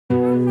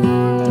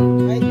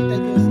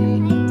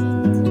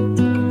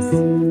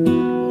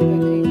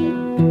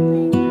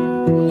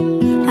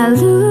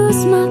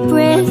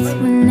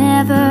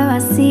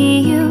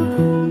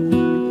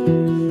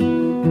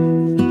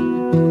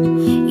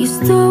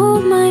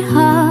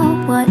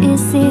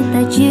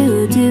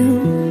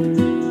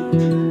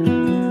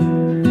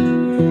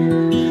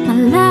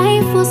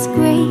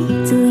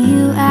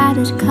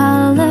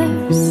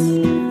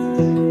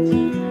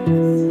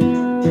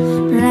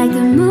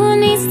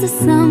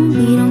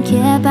don't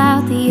care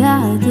about the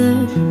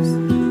others.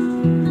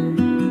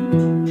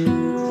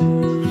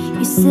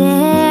 You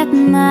set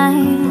my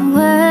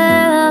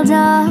world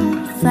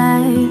on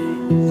fire.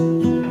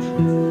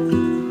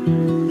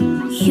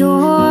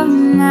 You're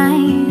my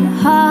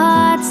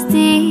heart's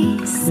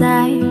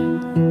desire.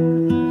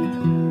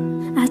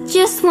 I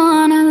just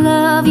wanna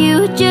love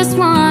you, just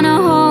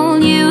wanna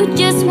hold you,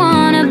 just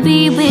wanna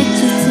be with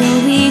you till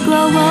we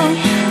grow old.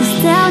 Just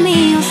tell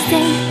me you'll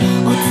stay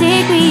or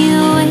take me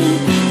away.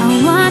 I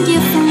want you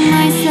for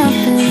myself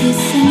every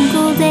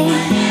single day.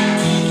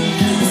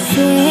 You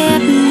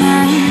set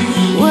my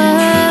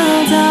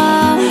world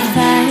on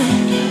fire.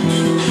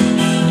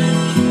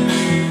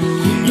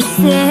 You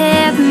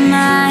set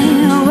my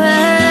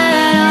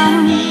world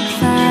on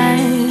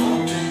fire.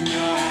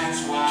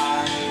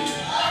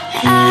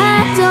 I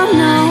don't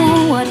know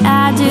what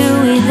I'd do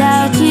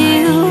without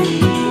you.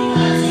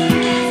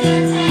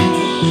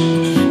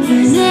 You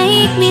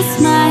make me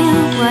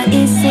smile, what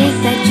is it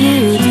that you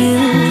do?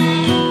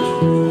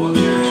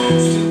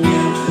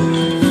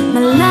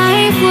 My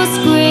life was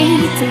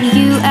great till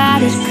you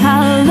added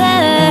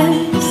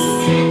colors.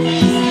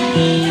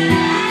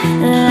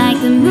 Like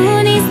the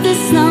moon is the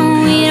snow,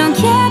 we don't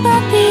care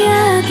about the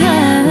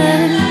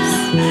others.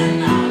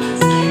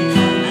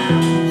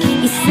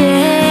 You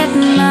set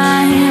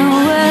my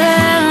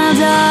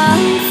world on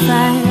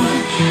fire.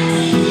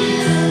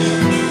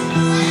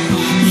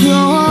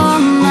 You're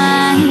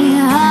my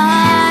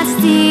heart's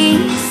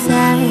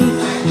desire.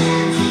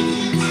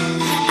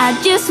 I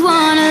just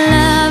wanna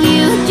love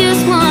you,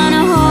 just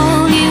wanna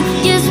hold you,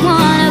 just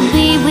wanna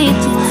be with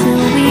you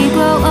till we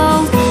grow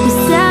old. You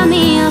tell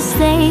me you'll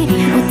stay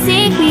or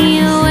take me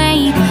away.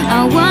 I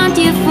want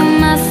you for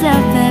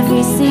myself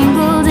every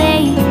single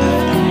day.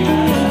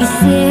 You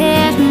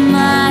set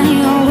my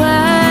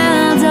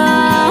world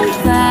on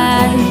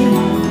fire.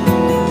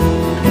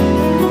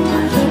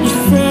 You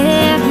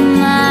set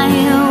my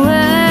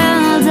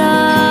world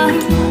on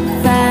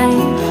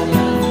fire.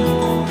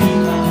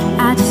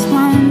 I just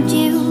want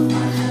you,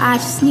 I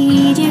just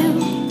need you.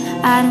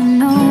 I don't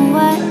know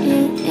what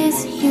it is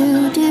you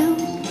do.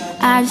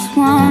 I just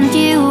want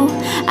you,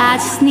 I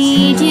just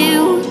need you.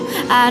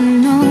 I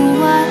don't know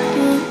what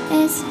it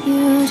is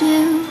you do.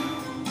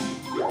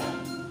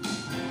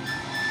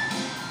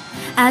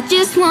 I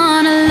just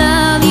wanna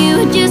love you,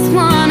 just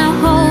wanna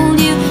hold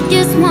you,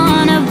 just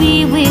wanna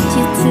be with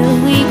you till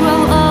we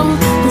grow old.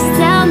 Just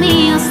tell me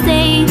you'll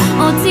stay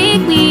or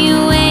take me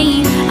away.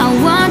 I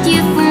want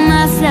you for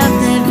myself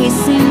every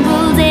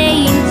single day.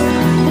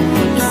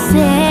 You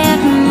set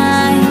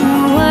my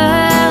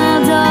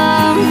world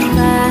on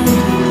fire.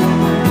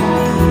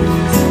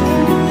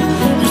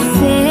 You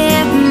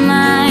set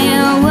my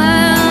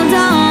world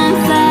on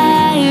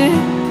fire.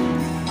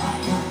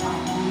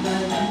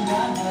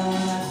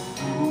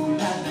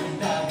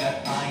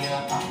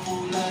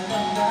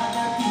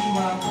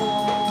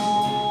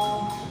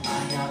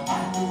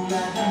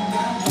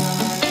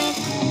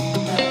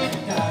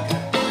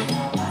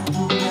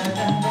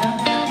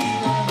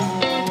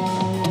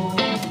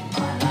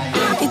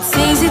 It's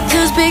easy to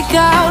speak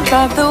out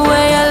about the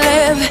way I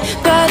live,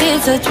 but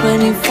it's a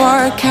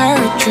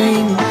 24-karat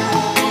dream.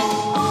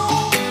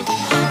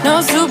 No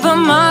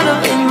supermodel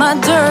in my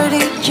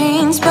dirty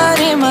jeans, but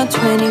in my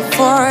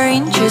 24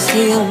 inches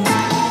heels.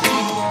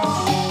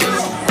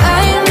 I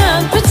am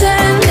not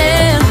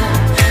pretending,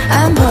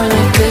 I'm born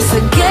like this,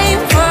 a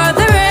game for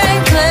the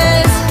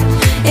reckless.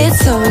 It's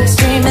so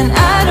extreme and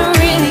I don't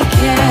really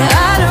care,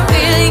 I don't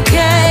really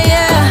care,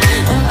 yeah.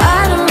 No,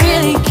 I don't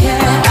really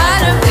care, I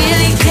don't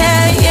really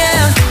care,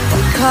 yeah.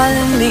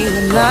 Calling me a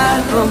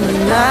mad woman,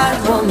 mad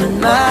woman,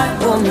 mad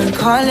woman.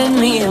 Calling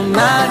me a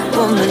mad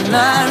woman,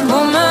 mad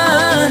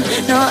woman.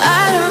 No,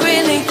 I don't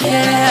really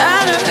care, I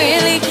don't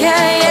really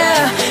care,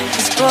 yeah.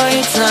 'Cause boy,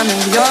 it's none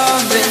of your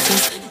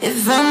business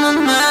if I'm a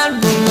mad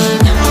woman.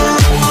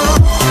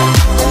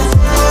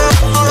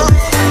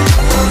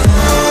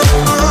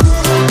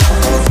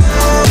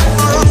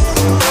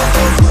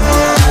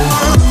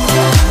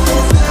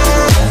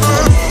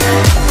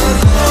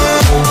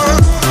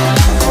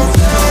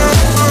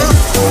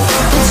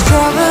 It's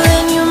trouble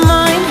in your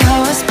mind, how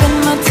I spend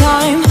my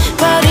time,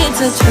 but it's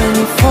a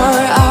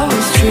 24-hour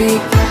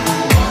streak.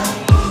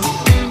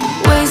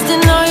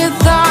 Wasting all your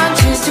thoughts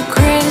just to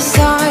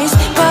criticize,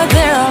 but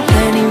there are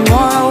plenty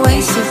more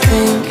ways to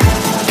think.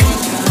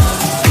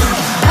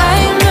 I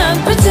am not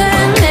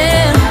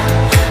pretending,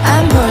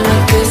 I'm more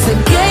like this, a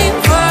game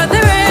for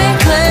the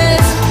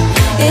reckless.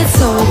 It's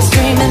so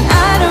extreme and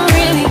I don't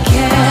really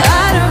care,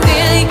 I don't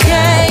really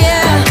care,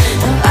 yeah.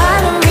 No, I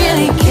don't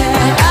really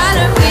care, I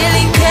don't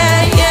really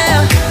care, yeah.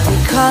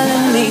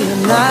 Calling me a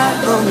mad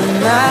woman,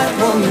 mad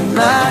woman,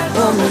 mad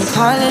woman.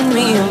 Calling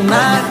me a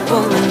mad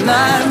woman,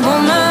 mad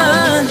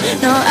woman.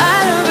 No, I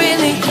don't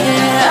really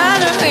care, I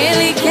don't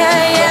really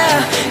care, yeah.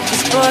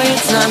 'Cause boy,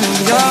 it's none of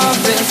your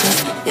business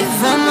if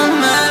I'm a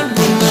mad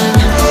woman.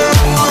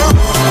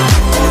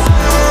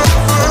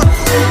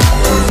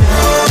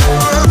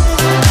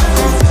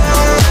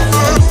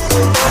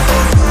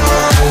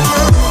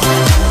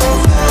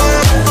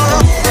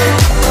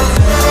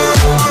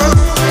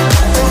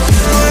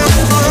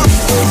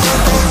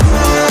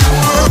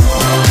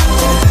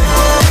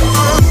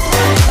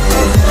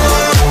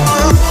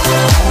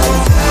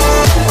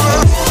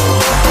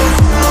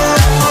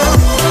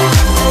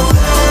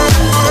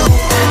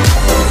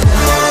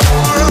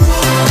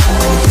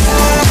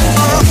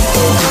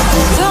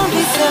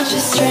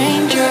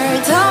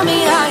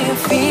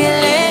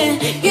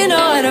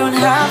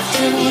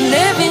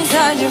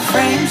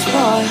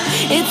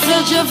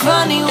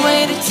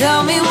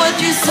 tell me what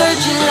you're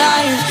searching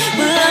like.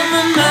 Well, I'm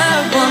a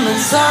mad woman,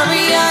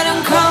 sorry I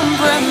don't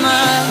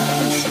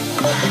compromise.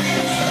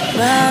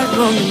 Mad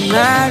woman,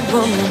 mad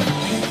woman,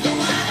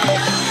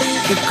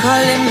 keep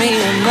calling me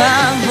a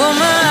mad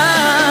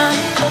woman.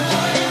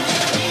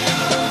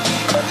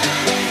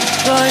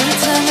 Boy,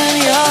 it's none of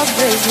your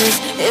business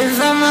if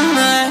I'm a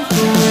mad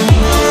woman.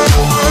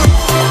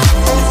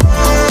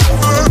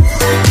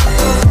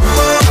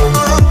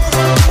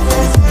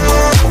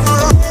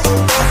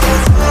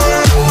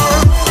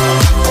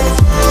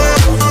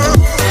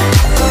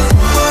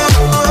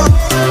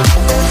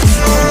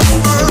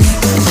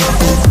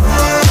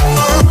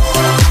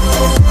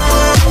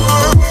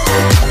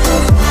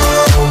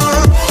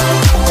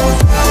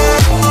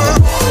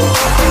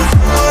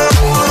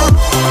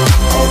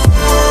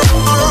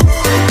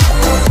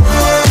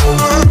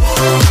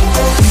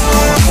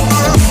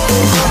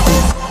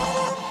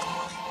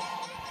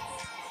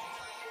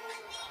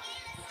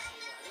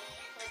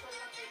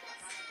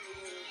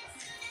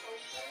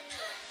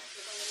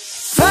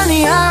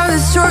 Funny how the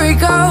story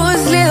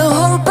goes, little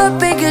hope but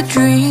bigger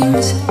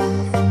dreams.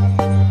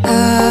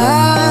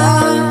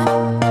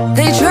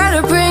 They try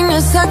to bring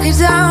a sucker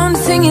down,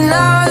 singing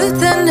louder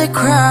than the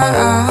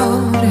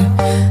crowd.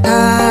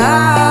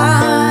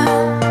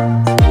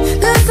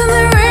 Listen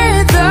the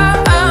rhythm,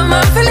 I'm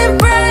feeling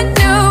brand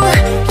new.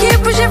 Keep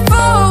pushing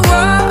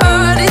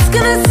forward, it's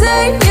gonna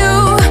save you.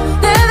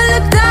 Never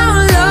look down,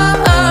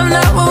 love,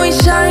 not when we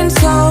shine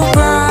so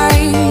bright.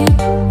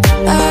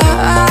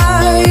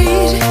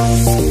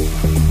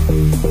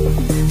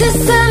 The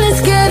sun is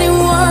getting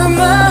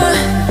warmer,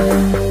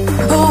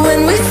 but when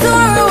we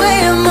soar away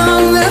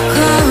among the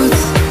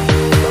clouds,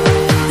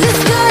 the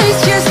sky is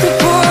just a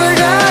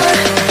border.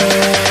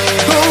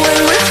 But when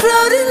we're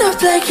floating up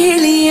like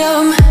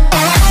helium,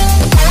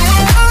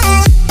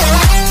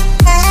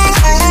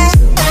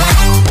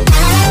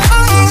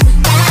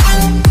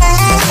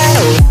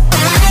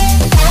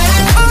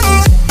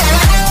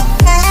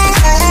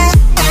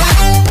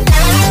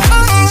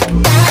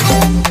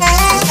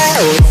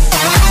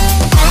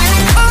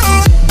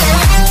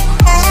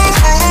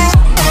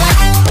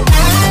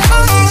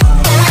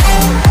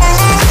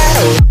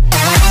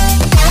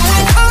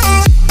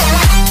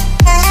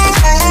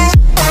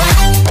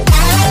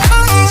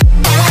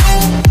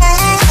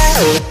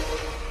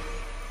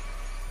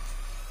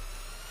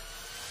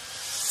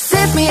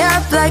 me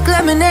up like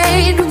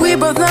lemonade, we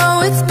both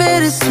know it's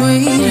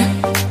bittersweet.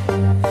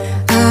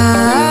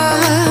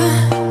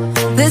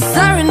 This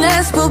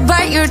sorrowness will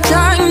bite your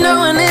tongue, no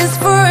one is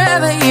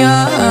forever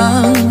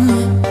young.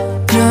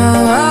 No.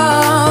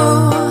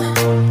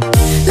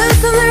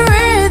 Listen the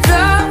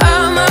rhythm,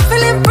 I'm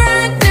feeling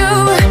brand new.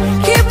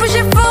 Keep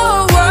pushing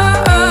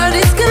forward,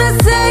 it's gonna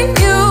save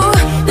you.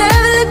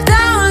 Never look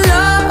down,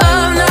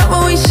 love, not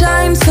when we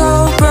shine so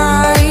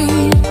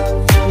bright.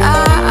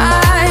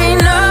 I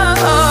know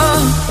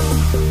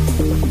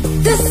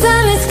the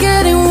sun is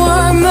getting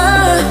warmer,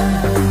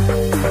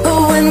 but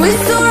when we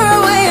soar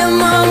away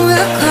among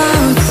the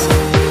clouds,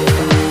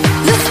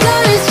 the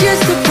sky is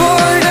just a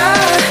border.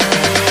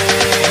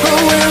 But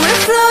when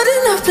we're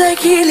floating up like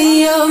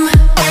helium,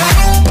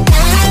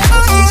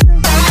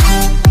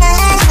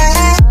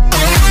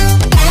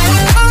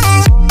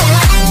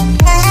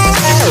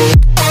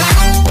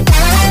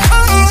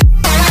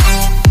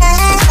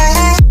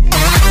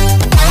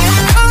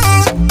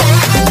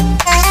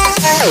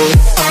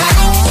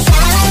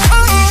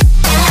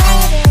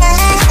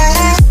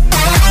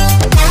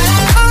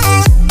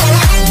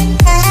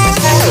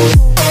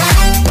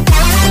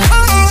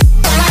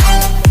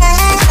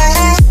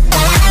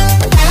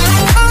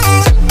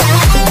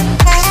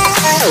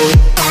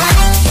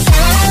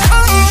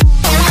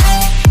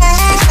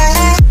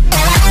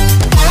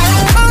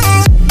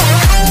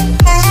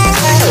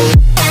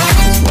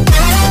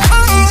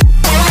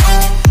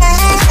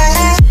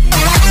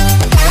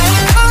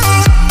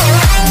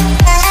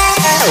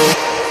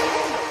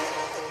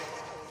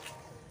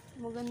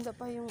 maganda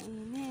pa yung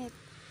init.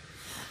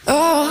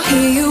 oh,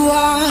 here you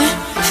are,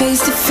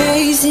 face to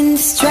face in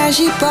this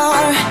trashy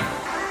bar.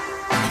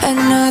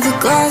 Another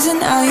glass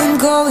and I am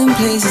going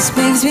places,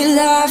 makes me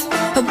laugh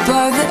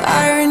above the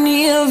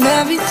irony of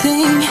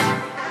everything.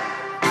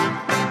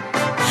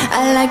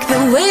 I like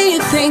the way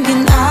you're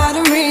thinking, I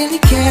don't really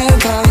care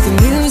about the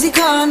music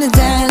on the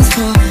dance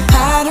floor.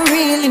 I don't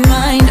really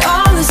mind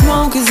all the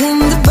smokers in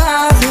the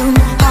bathroom.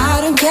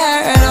 I don't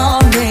care at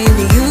all,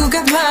 baby, you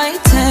got my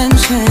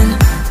attention.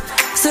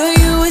 So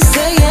you were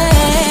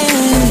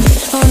saying,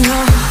 oh no,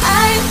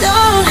 I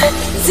don't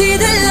see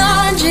the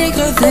logic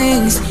of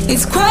things.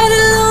 It's quite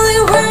a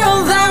lonely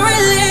world that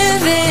we're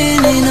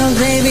living in. Oh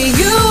baby,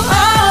 you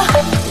are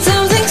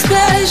something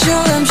special,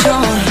 I'm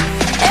sure.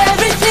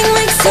 Everything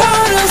makes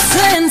total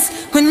sense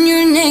when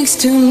you're next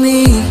to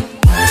me.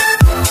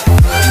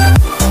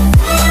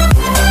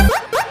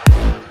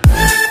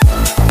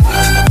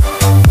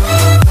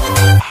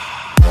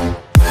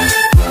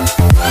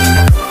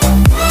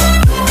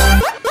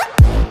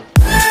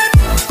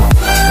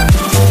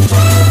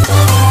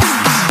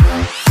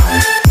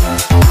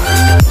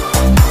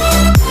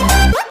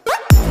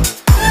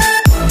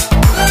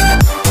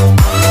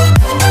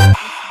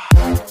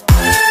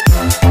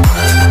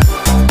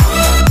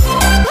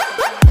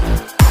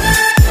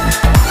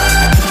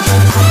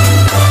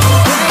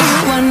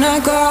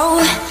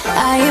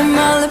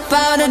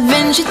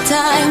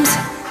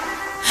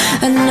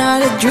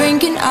 not a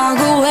drink and I'll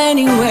go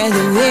anywhere.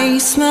 The way you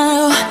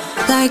smell,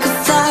 like a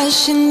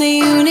flash in the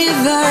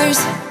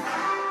universe.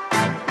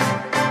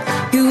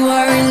 You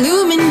are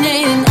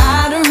illuminating.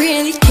 I don't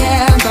really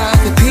care about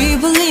the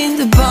people in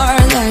the bar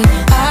line.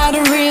 I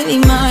don't really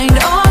mind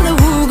all the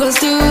who goes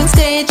doing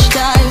stage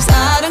dives.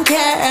 I don't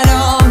care at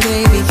all,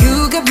 baby.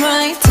 You got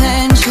my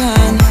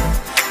attention,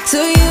 so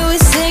you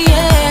were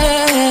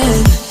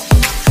saying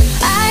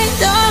I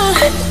don't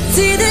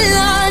see the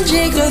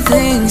logic of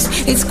things.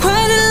 It's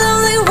quite a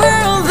lonely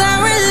world that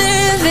we're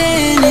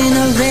living in.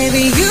 Oh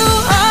baby, you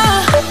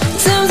are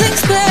something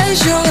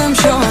special, I'm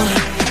sure.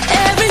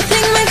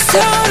 Everything makes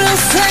total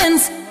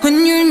sense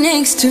when you're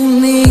next to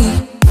me.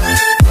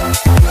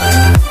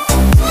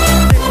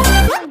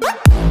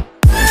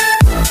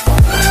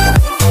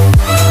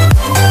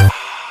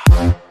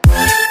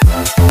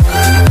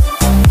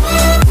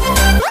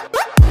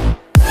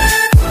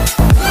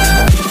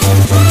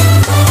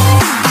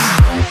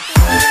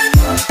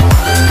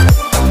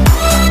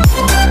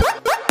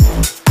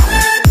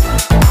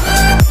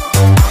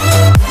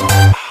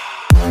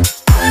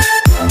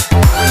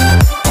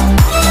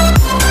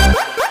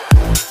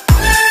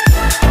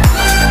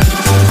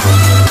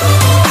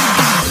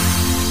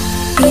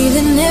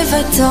 Even if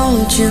I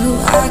told you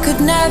I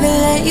could never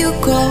let you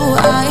go,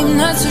 I'm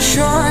not so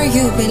sure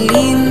you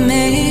believe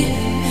me.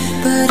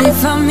 But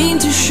if I mean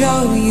to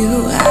show you,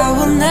 I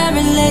will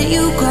never let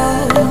you go.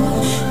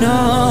 No,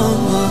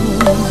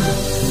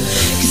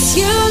 'cause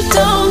you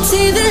don't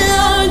see the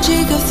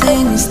logic of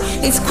things.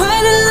 It's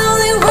quite a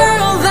lonely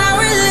world that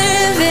we're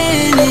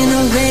living in.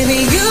 Oh baby,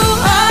 you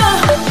are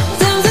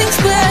something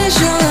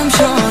special, I'm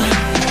sure.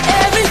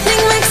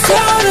 Everything makes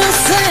total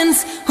sense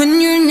when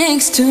you're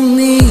next to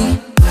me.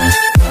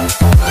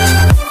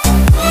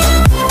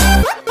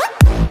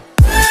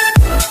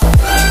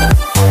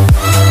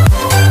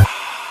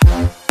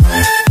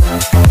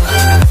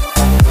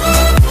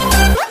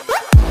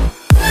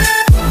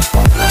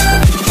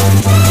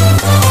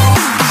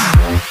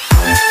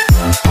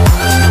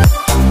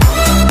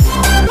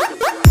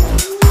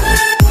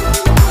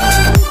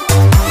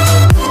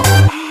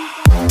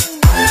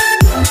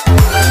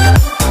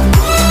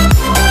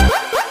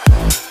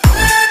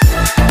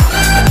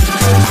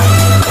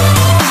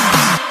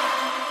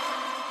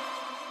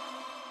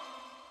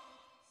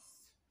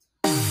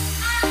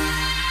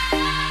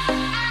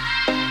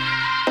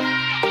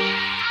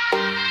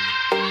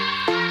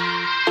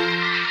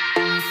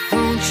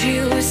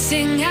 You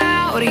sing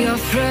out your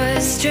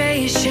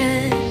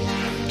frustration.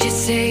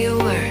 Just say a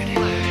word.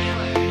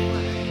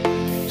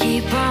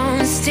 Keep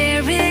on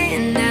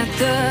staring at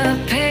the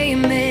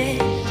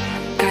pavement.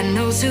 God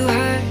knows who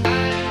hurt.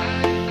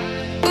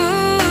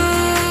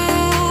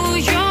 Ooh,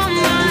 your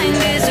mind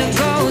is a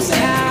ghost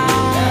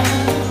town,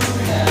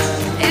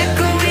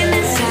 echoing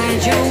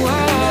inside your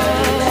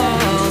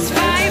walls.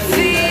 5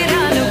 feet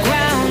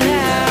underground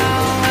now.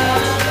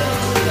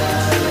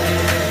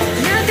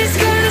 Nothing's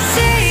gonna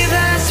save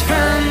us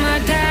from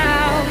our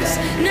doubts.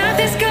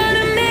 Nothing's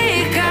gonna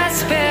make us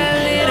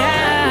spell it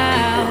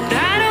out.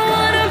 I don't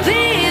wanna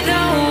be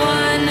the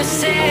one who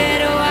said,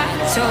 oh, I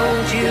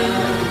told you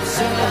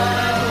so.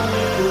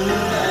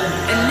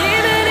 And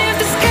even if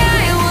the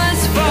sky was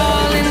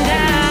falling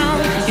down,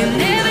 you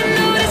never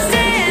noticed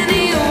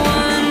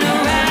anyone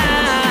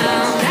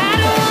around. I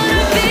don't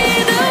wanna be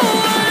the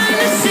one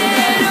who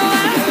said,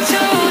 oh, I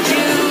told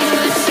you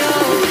so.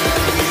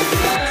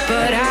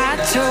 But I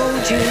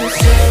told you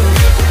so.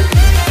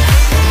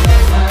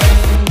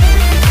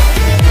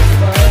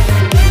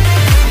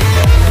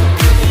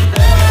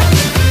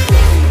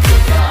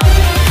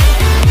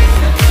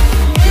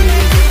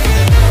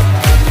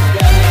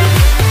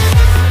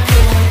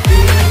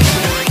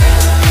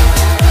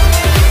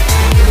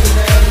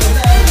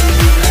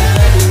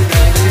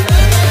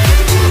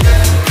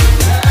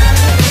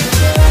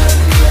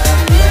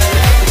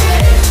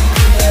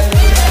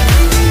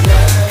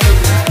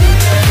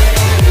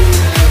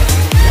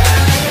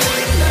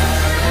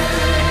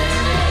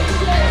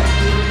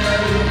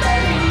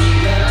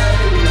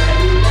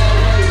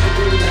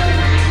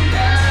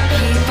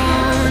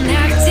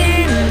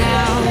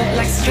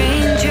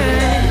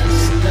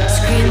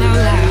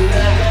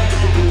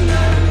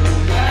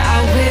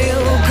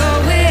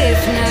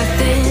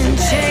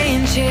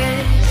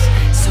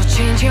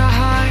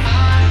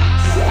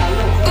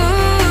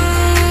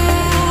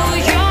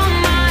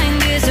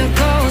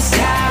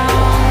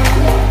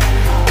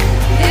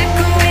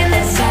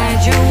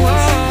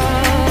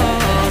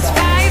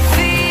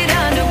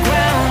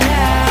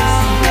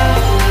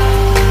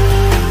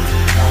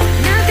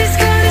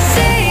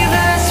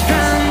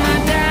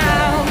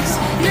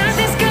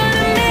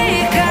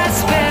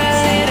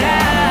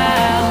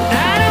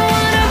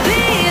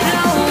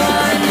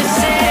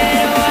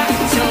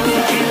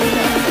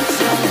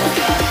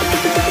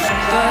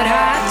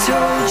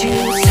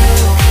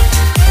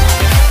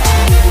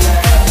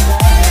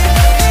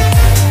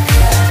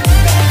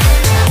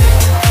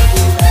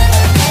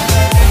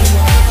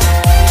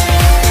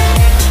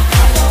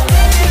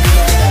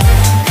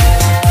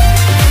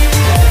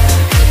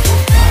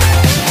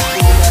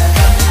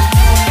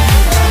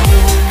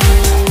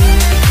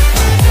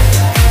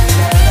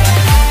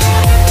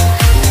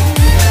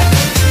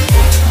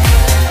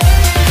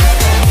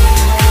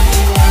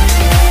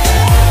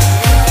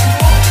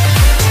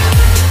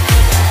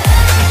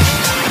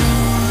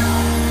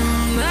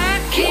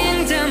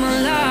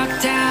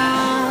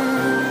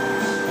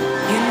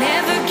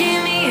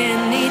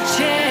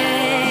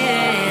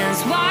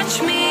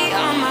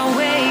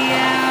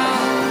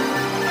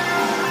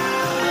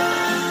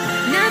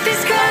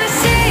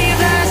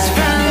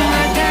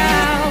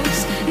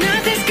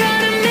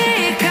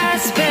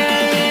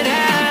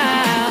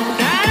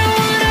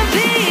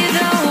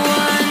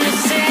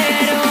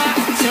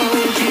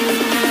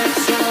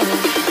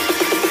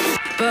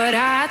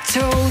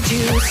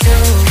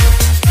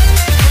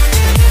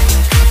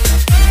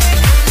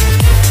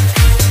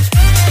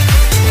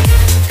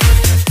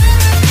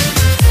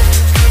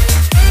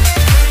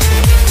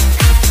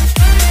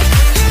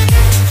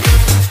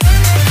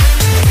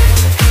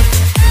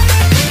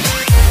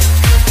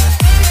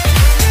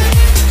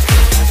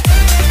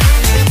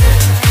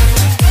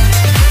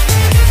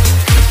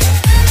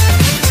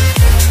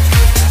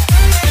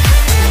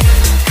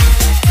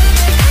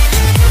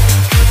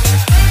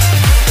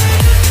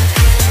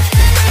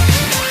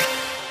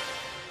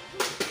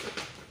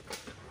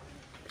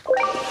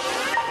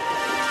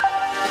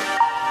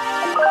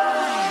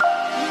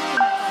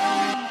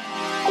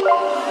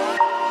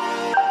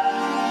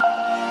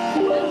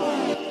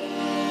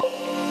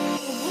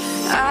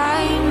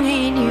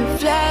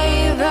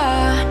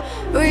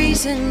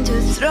 reason to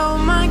throw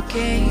my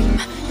game,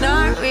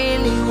 not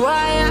really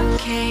why I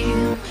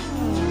came.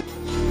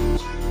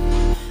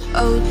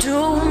 Oh,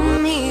 do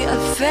me a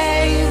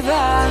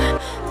favor,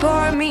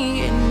 pour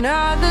me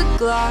another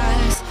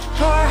glass,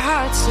 pour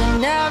hearts that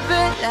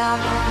never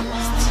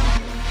last.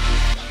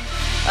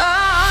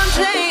 Oh,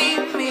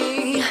 take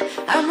me,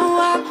 I'm a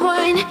wild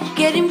one,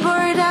 getting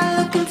bored out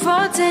looking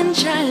for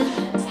attention.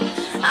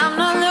 I'm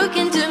not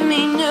looking to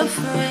meet new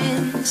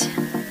friends.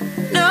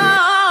 No,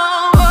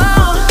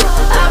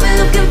 I've been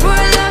looking for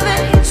a love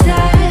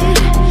inside,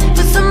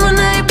 for someone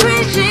I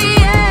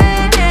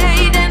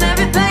appreciate, and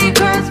everything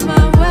crossed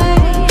my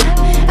way.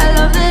 I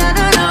love that I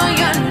don't know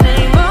your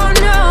name. Oh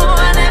no,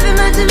 I never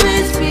meant to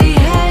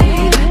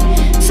misbehave.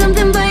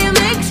 Something about you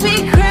makes me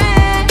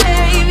crave.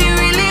 You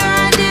really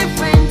are a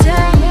different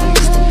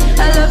taste.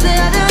 I love that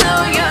I don't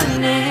know your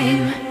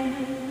name.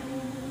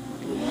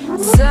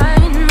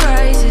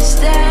 Sunrise is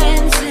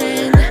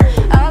dancing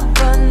up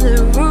on the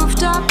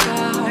rooftop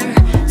bar.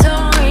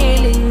 Don't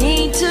really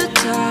need to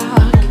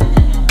talk.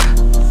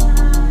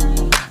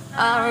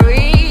 I'm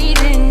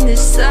reading the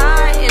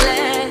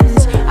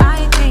silence.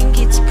 I think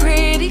it's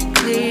pretty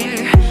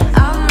clear.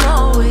 I'm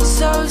always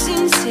so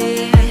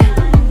sincere.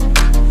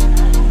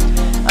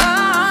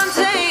 Oh,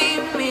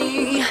 take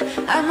me,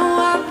 I'm a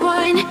wild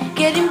one,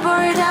 getting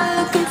bored out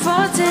looking for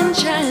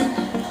attention.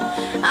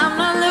 I'm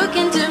not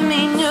looking to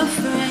meet new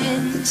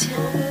friends.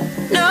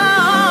 No,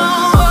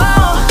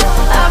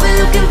 I've been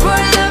looking for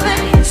love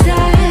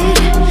inside,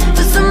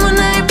 for someone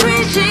I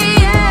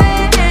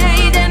appreciate,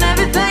 and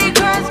everything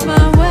crossed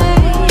my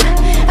way.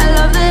 I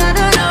love that I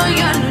don't know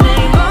your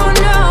name. Oh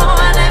no,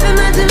 I never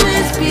meant to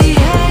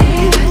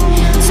misbehave.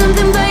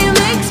 Something about you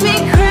makes me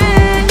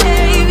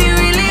crave. You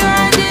really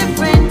are a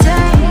different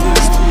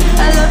taste.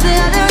 I love that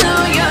I don't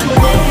know your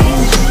name.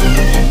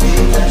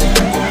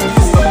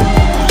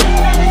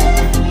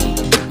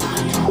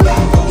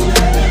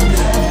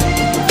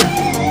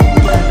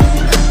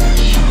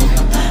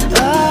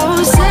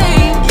 Oh,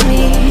 save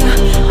me,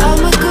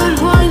 I'm a good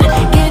one,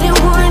 getting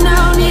worn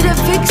out, need a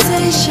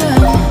fixation.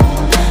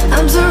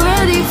 I'm so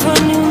ready for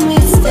new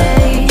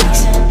mistakes.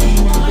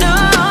 No,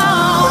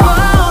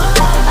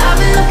 I've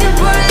been looking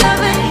for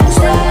love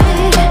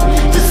inside,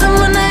 for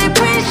someone I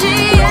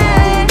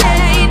appreciate,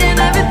 and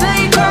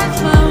everything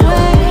crossed my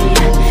way.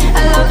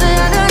 I love that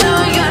I don't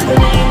know your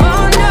name.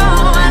 Oh no,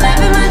 I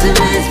never meant to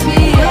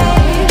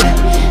misbehave.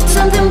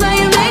 Something about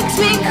you makes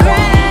me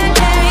crave.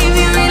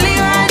 You really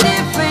are a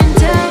different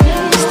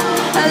taste.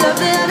 I love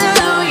that I don't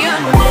know your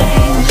name.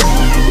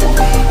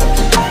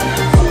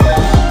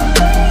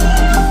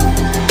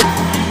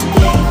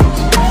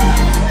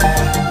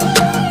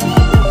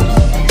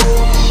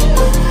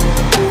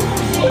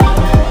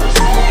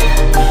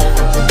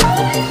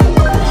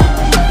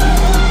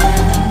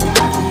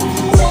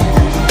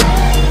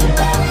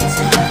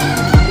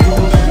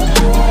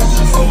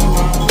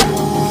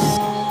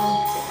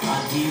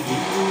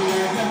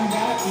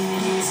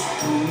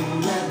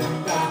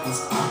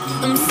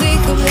 I'm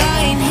sick of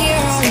lying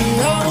here all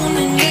alone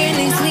and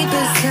nearly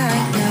sleepless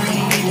at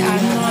night.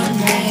 I'm on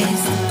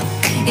this.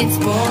 It's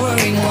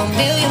boring.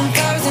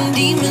 1,000,000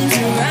 demons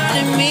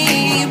surrounding me.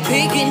 You're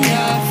picking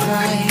a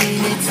fight.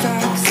 It's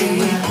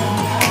toxic.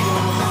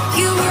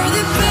 You were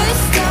the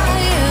best I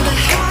ever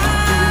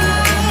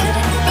had,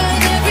 but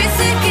every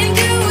second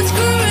you were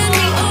screwing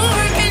me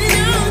over, and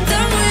now I'm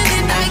done with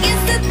it. I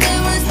guess that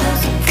there was no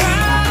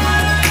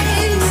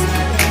surprise.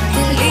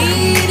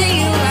 Deleting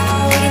you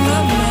out of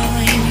my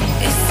mind.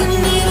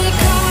 Isn't it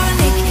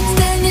iconic?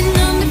 Standing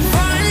on the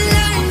front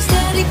line,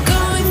 steady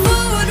going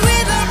forward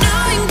without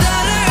knowing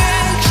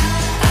direction.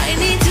 I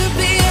need to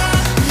be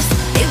honest,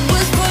 it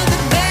was for the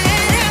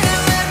better.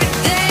 Every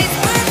day's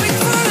perfect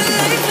for a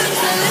lifetime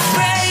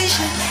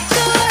celebration.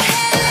 Go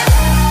ahead.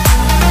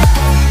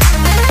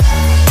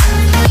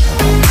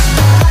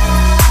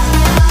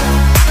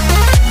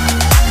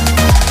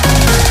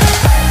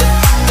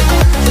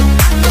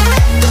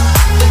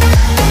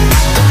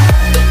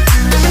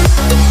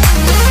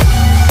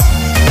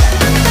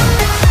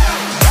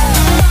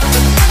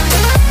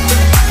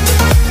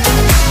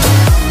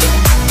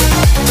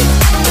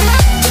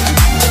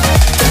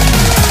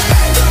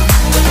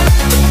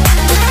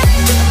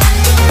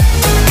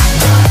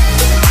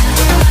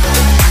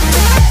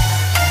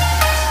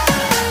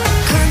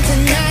 Come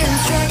tonight and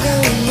struggle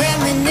and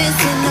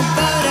reminiscing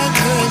about our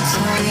good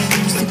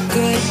times, the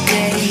good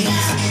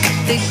days,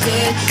 the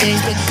good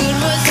days. But good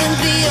wasn't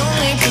the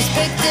only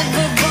perspective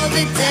of all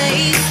the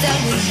days that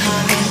we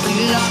had and we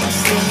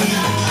lost it.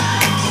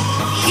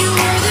 You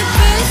were the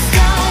best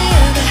I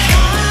ever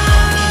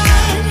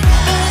had,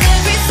 but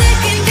every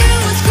second you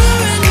were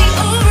screwing me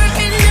over,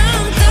 and now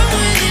I'm done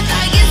with it.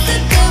 I guess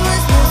that there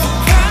was no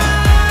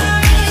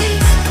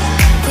surprise.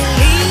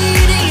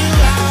 Deleting you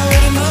out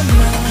of my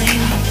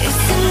mind.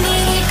 Isn't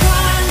it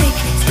iconic?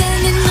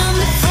 Standing on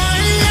the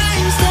front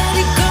line,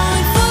 steady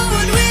going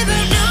forward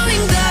without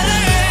knowing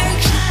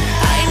direction.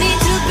 I need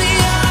to be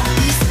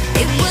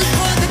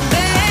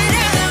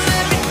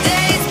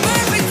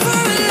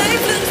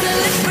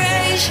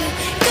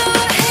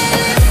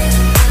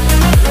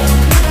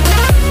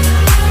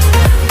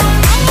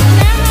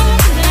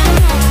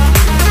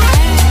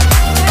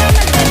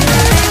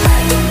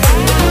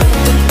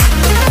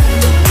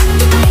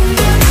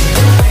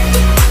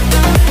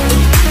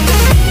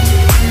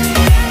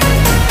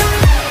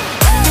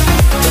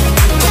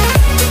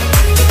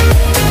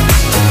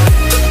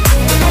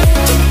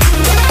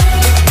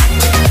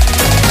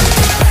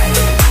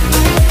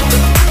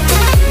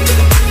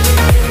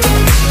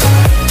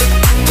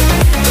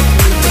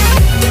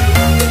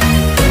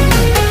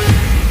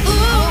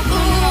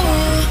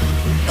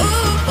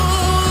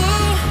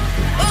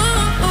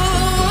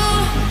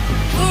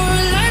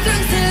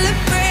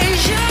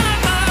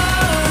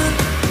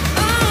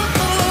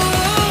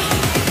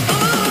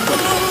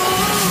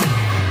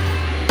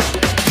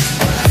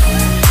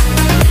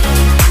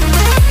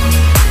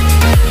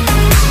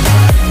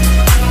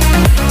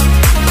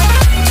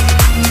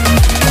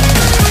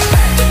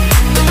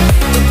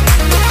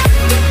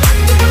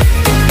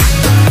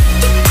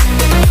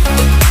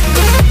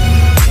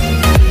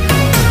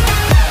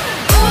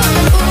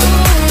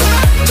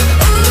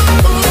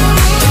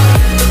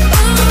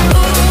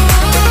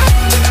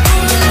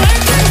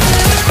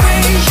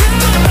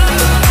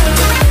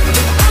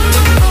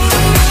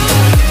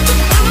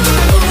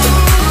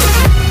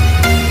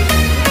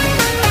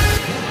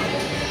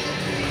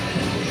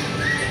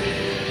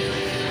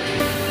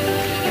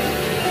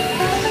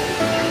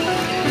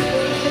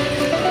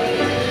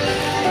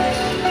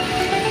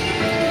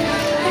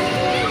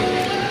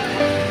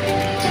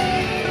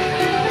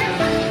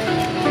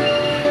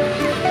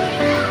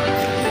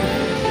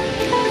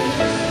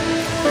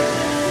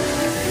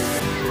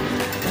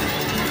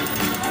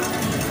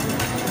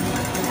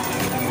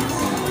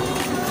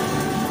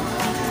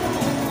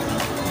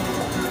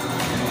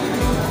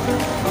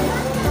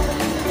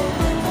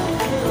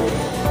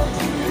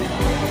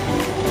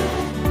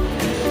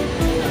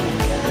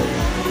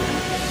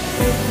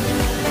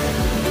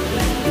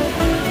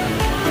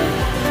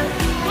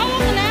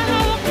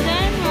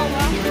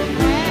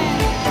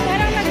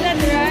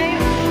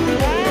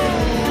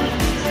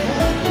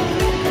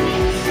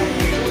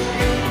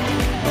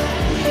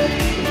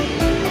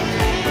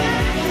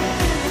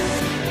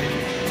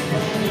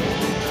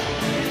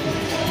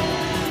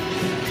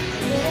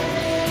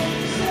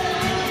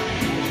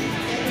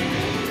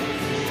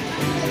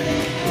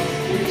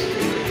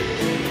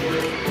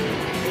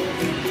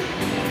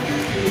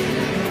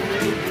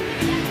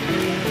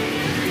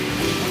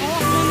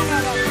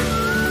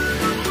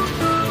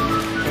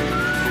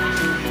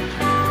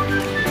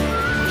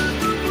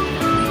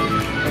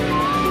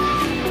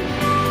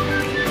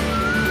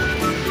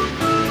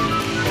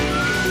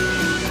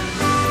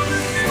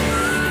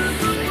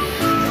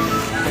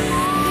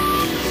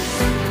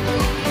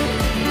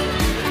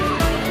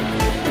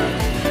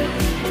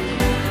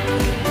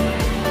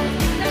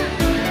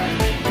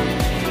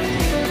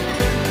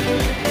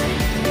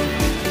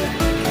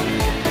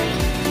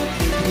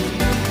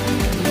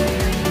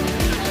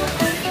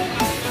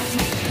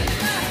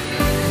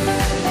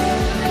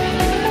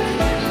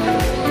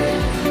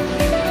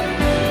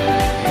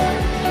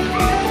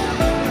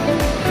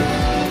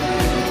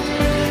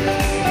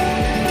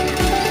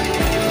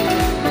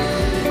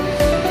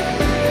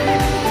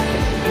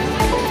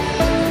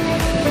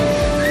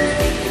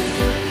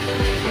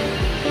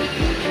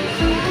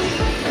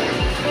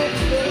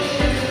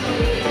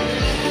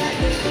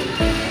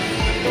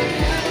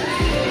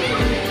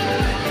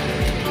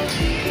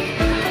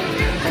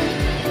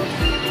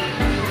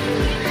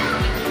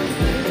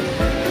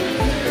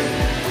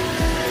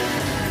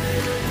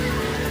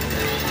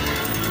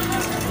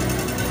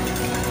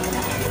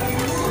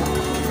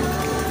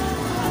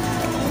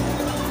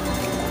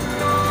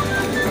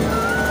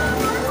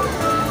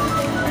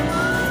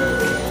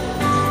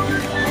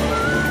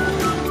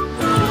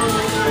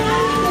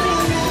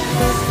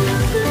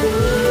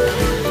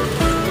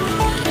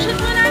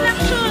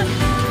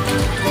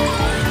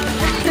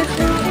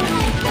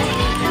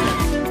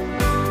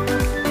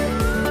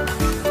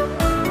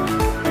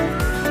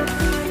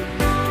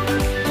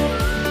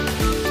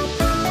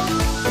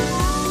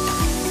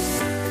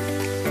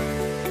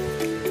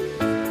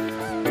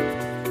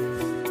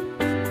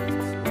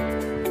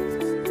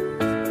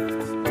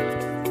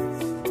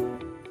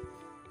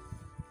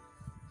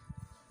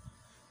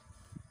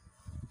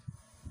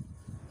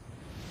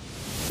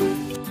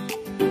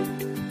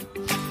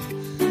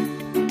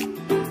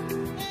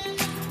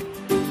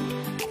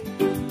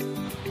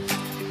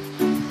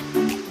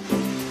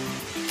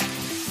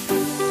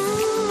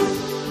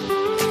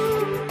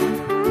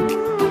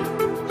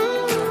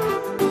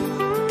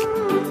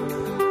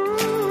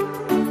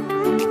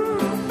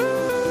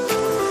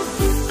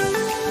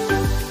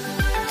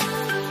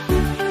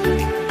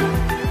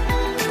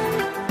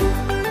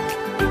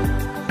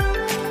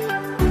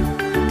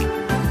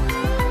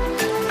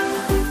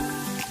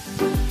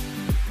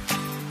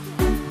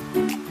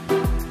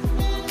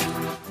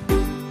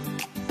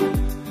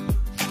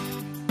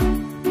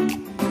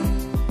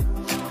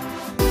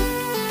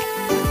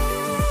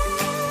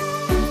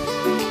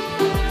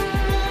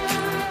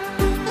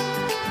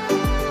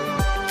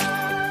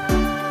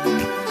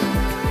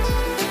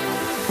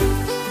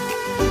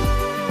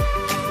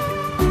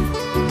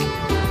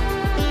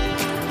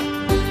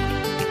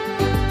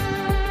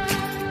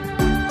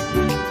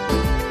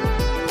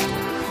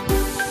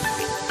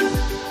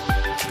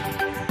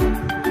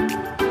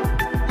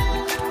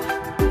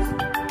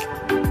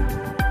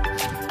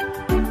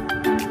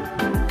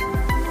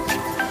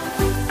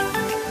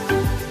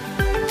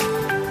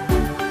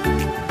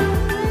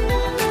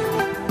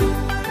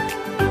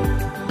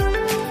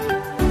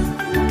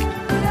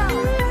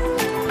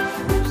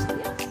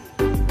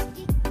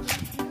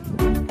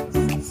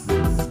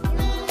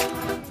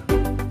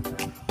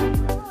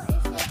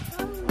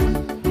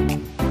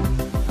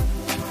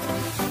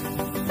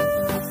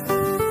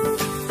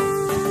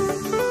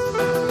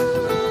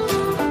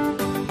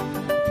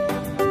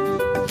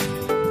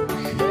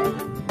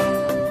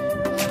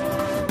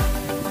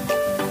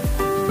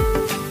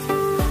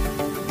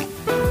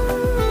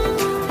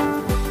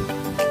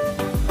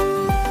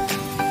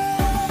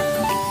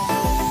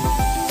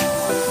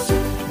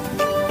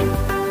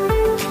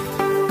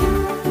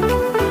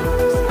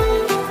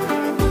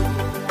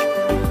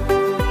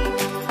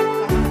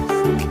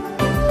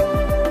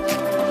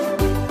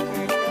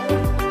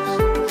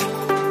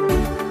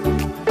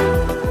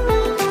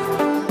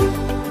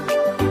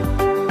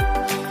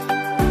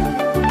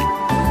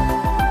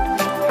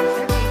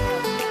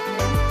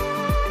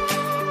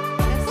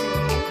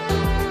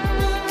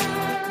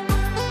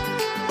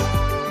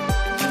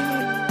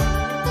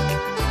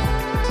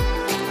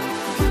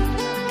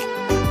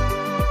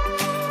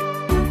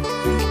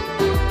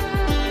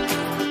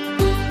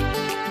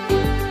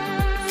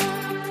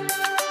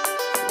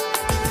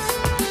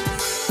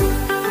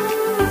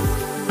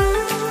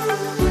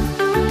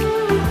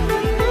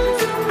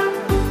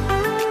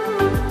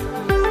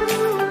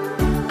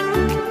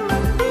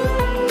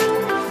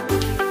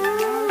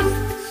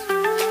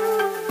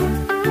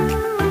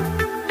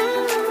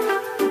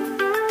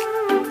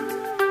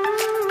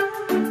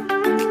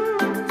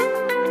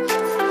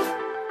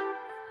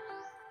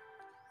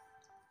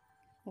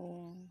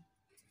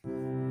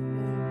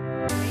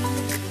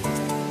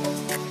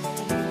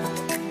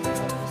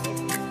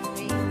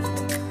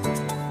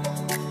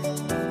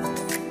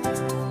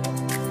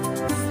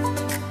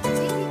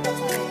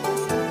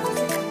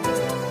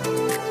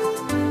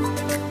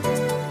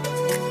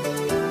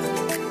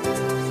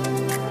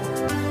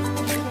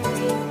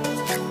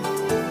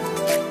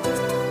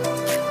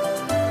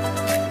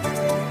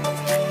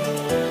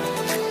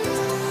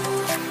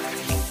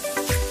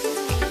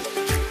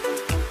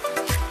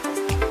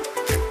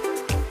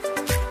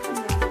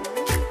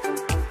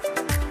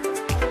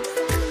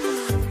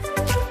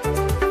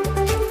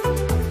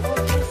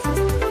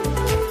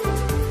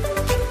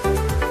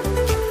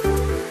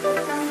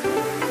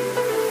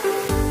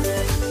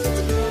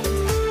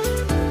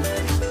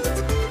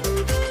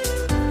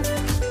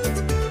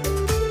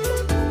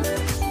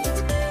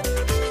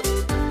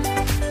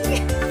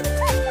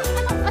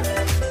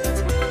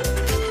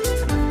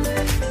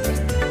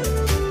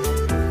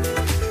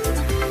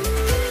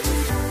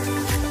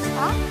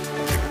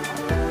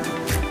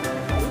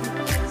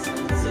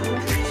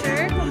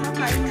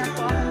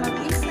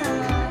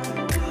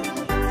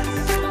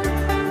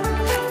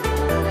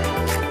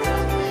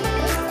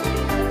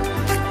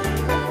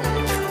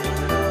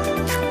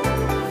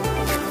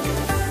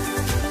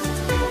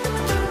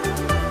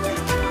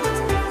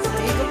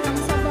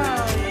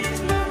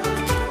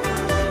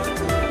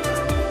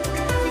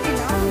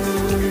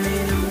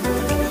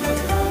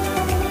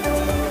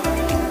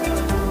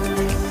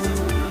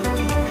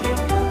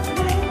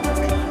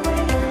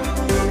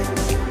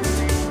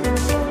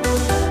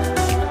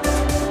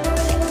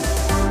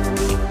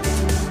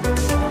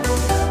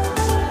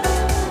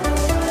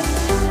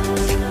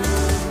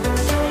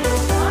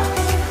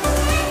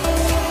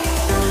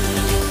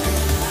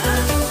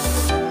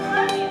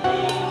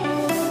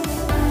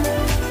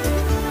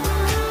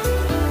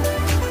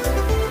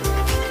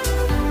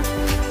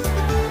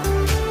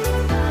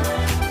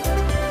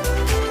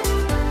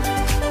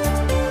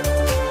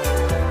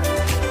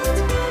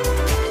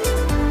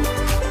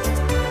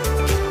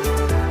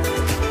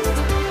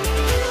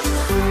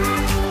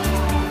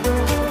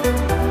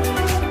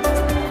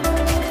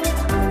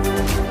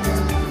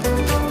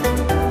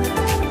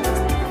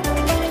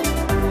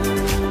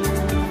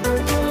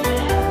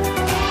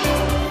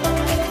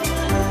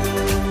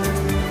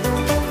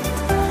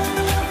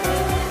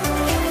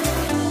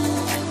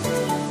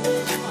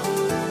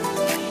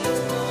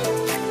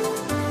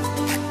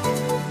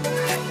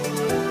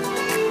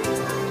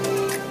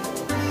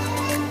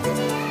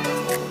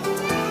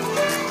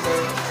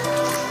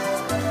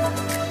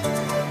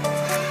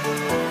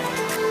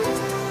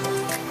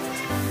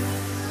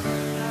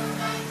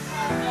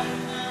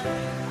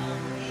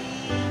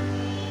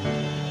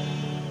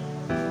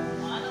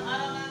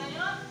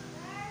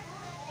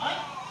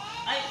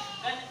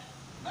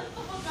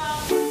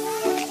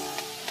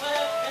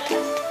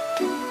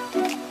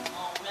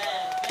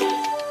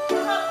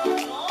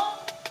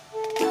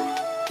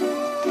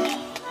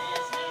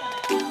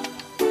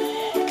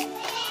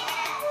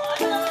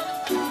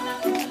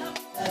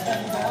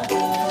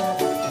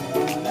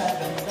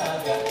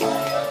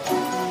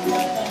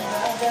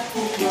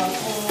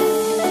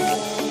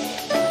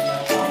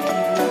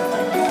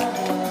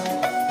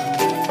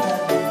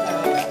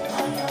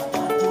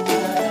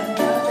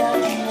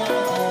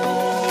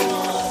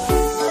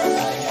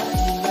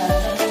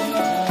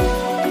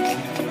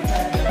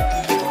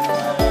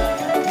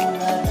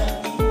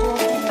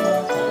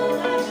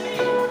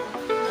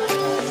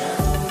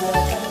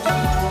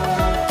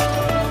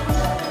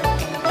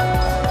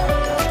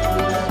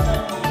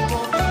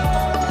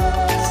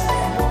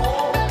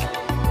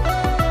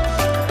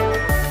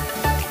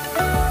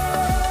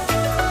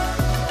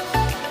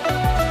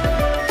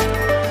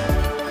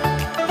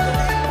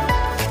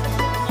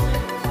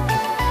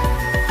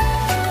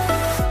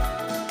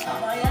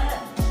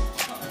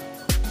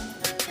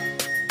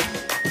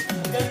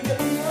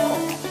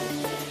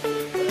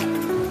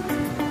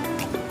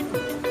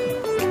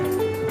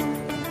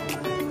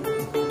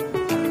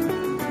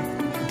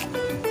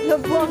Ito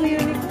po ang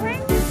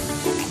unicorn.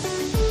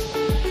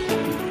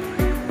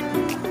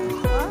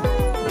 Wow!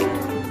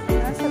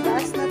 Nasa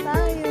taas na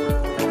tayo.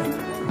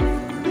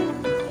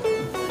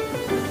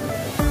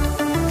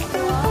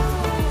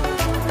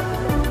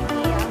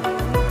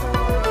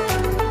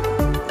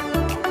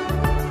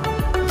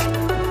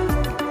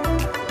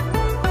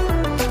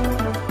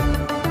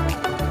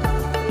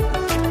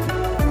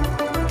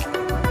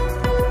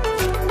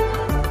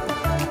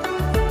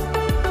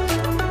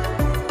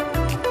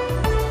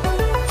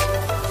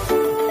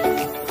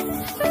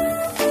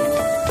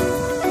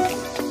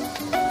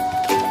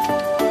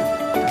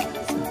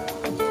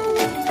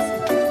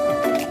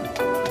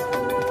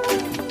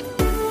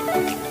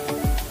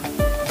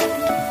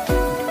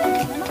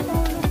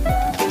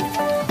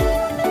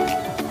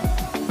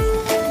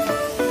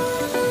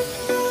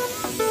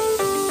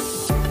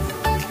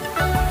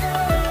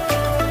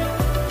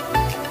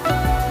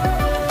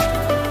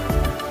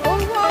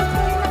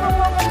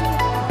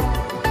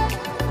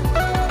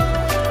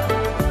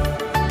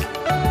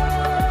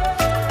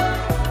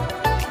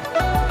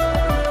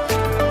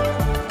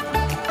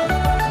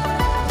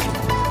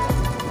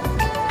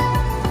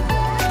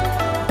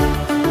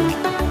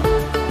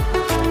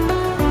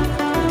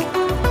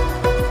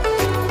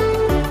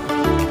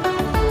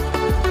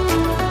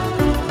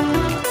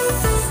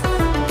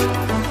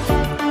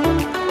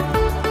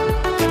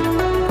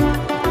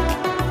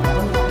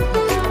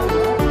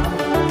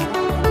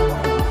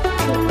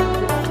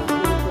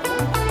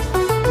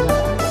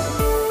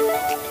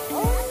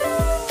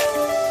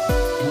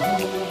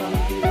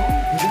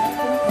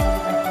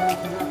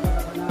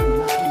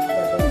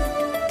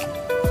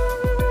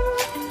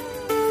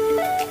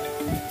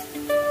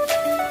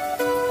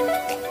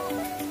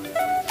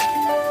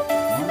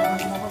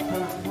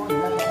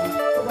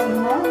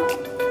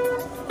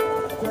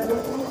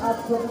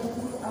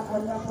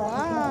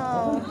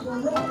 Wow!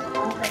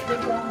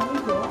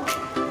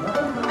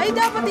 Ay,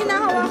 dapat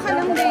hinahawakan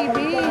ng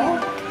baby.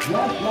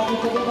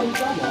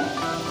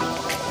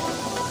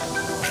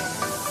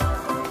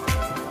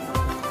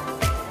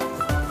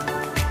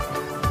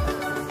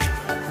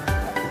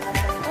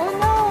 Oh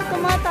no!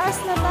 Tumataas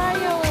na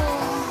tayo.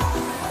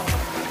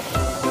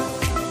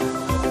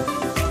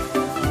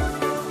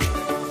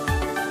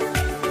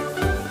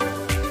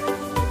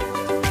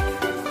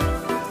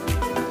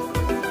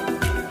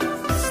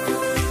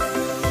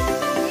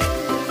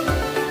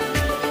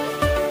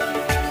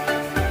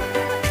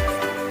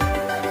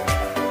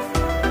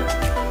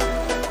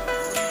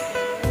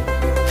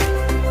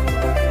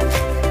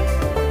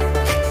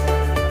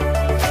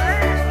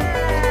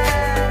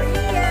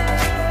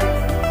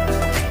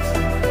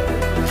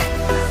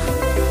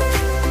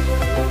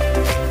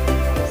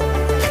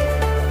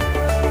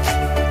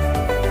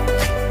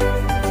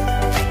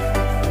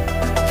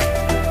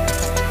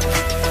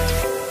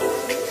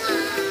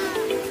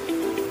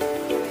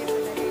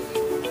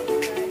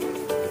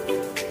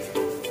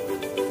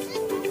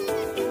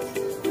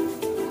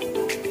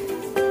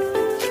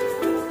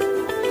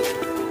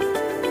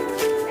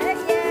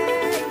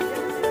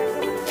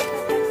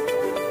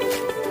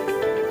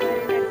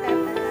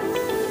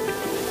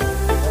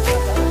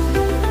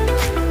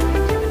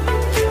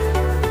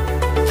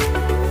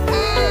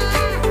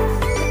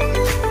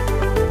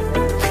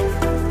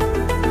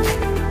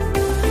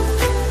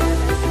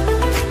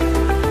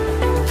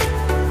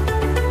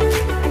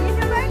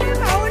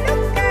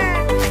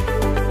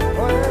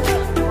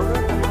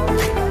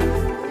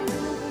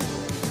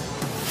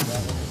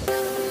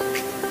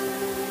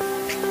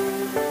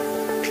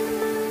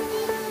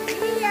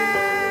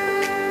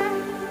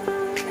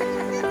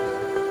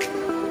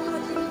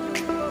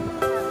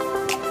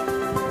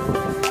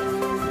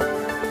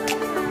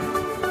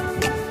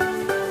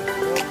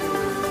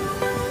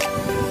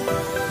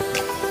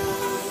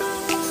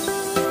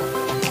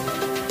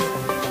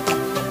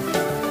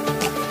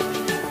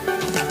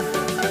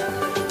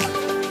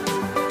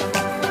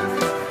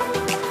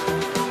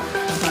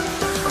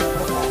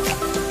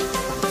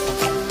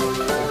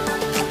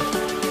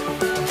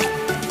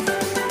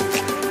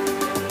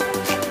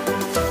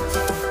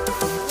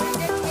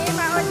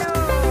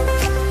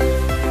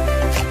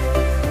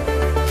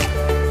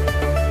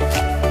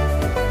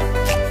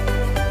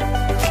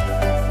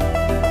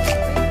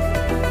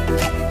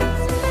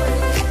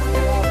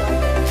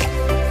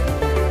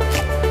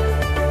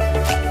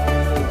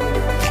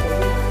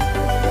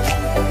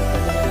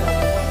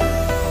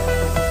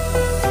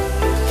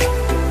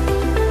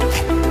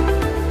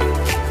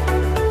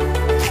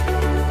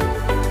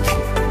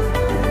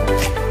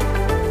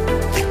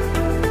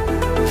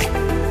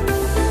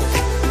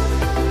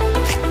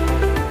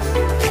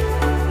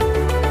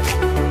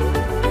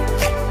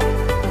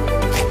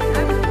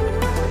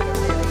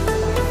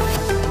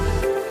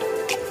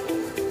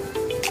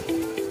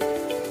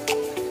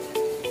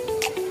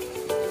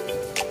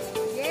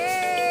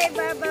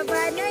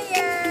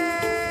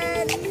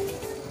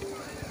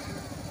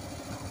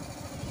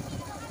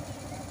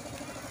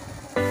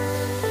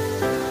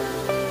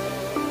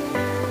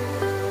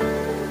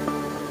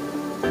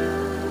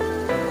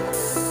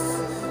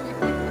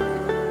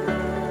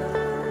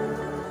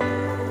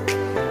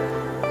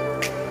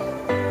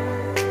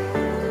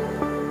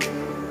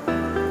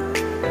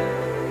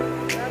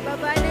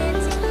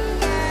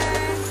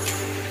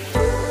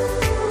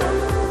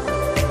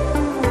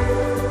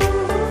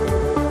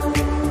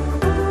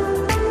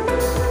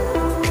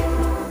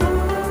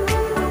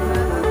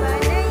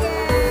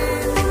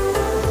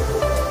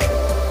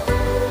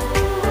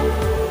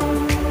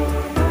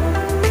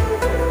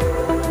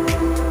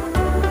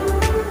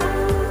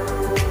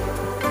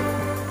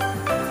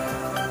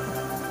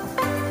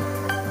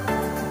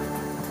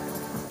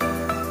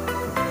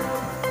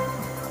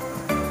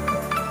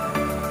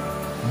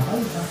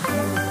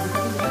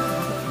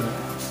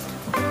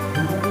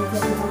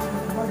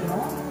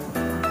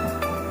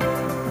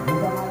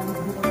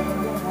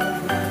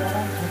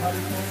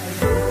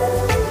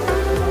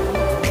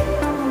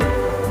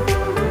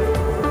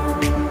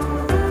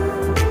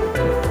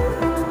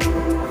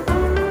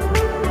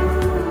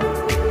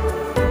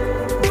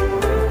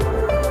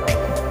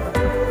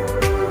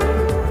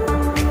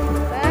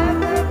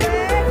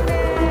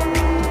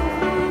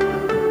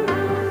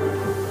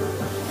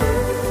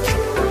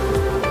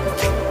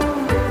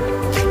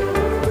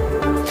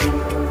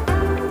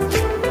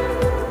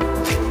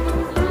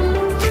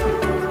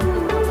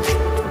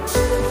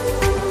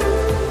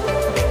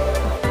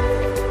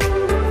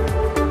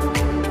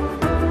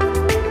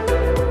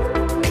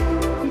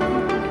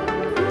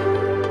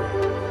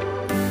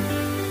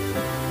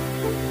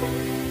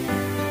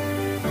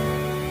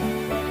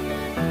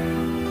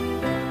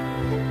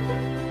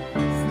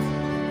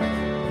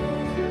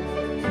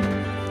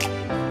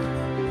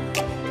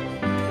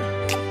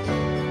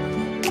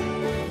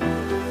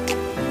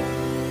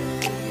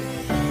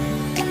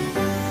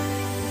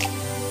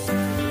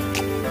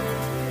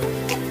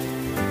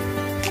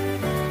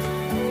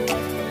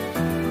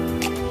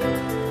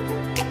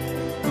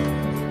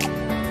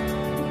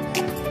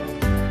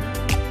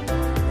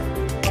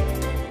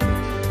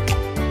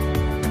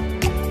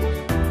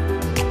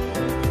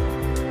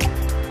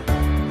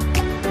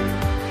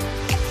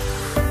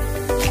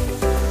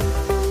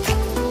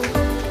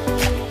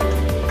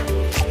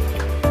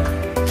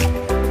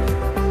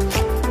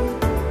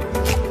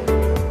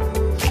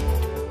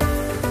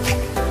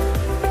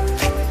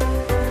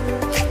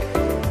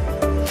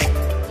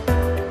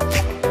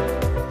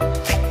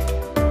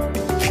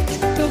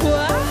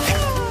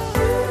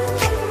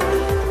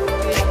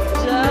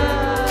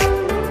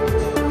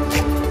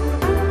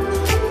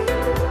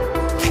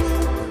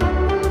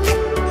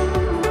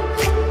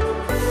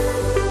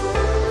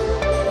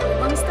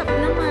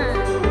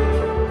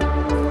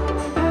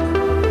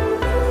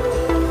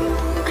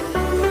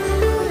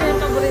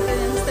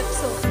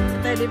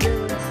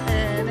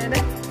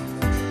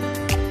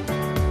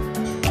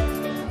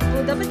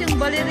 dapat yung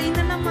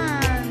ballerina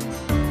naman.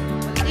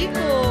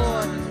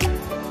 Ikot.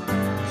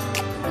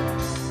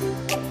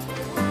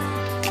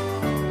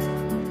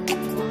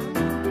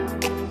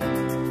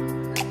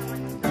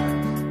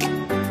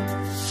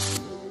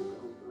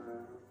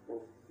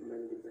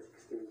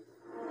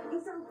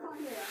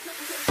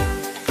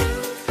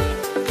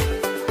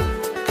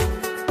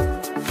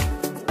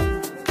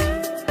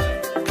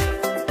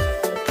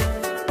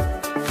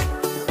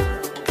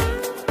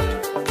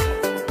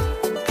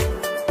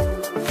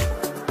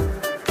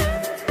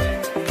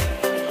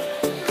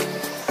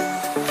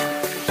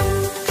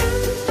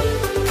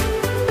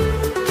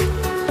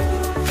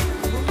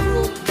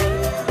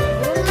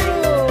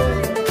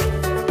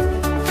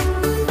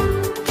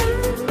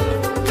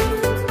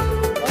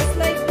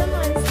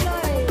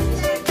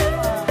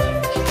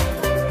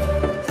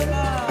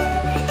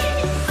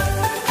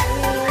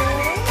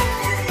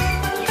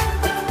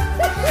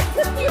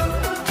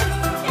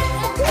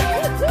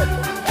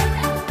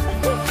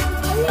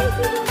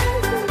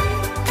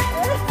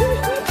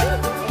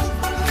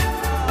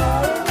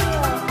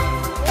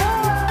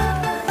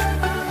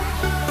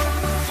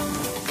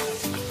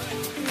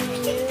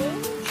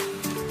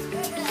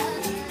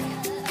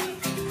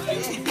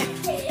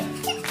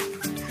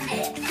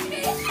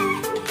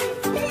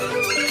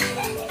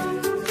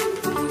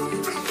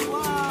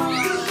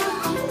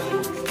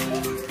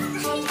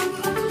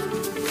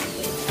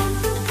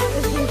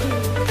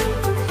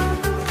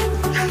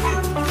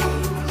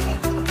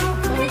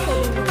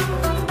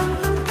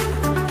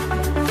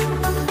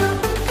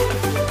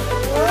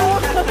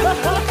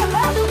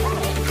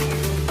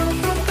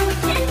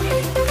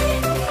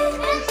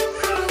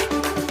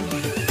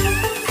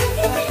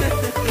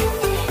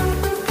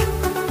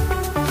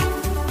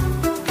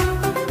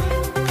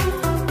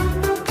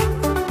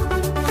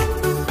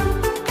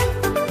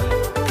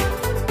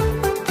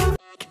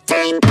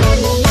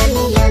 Time.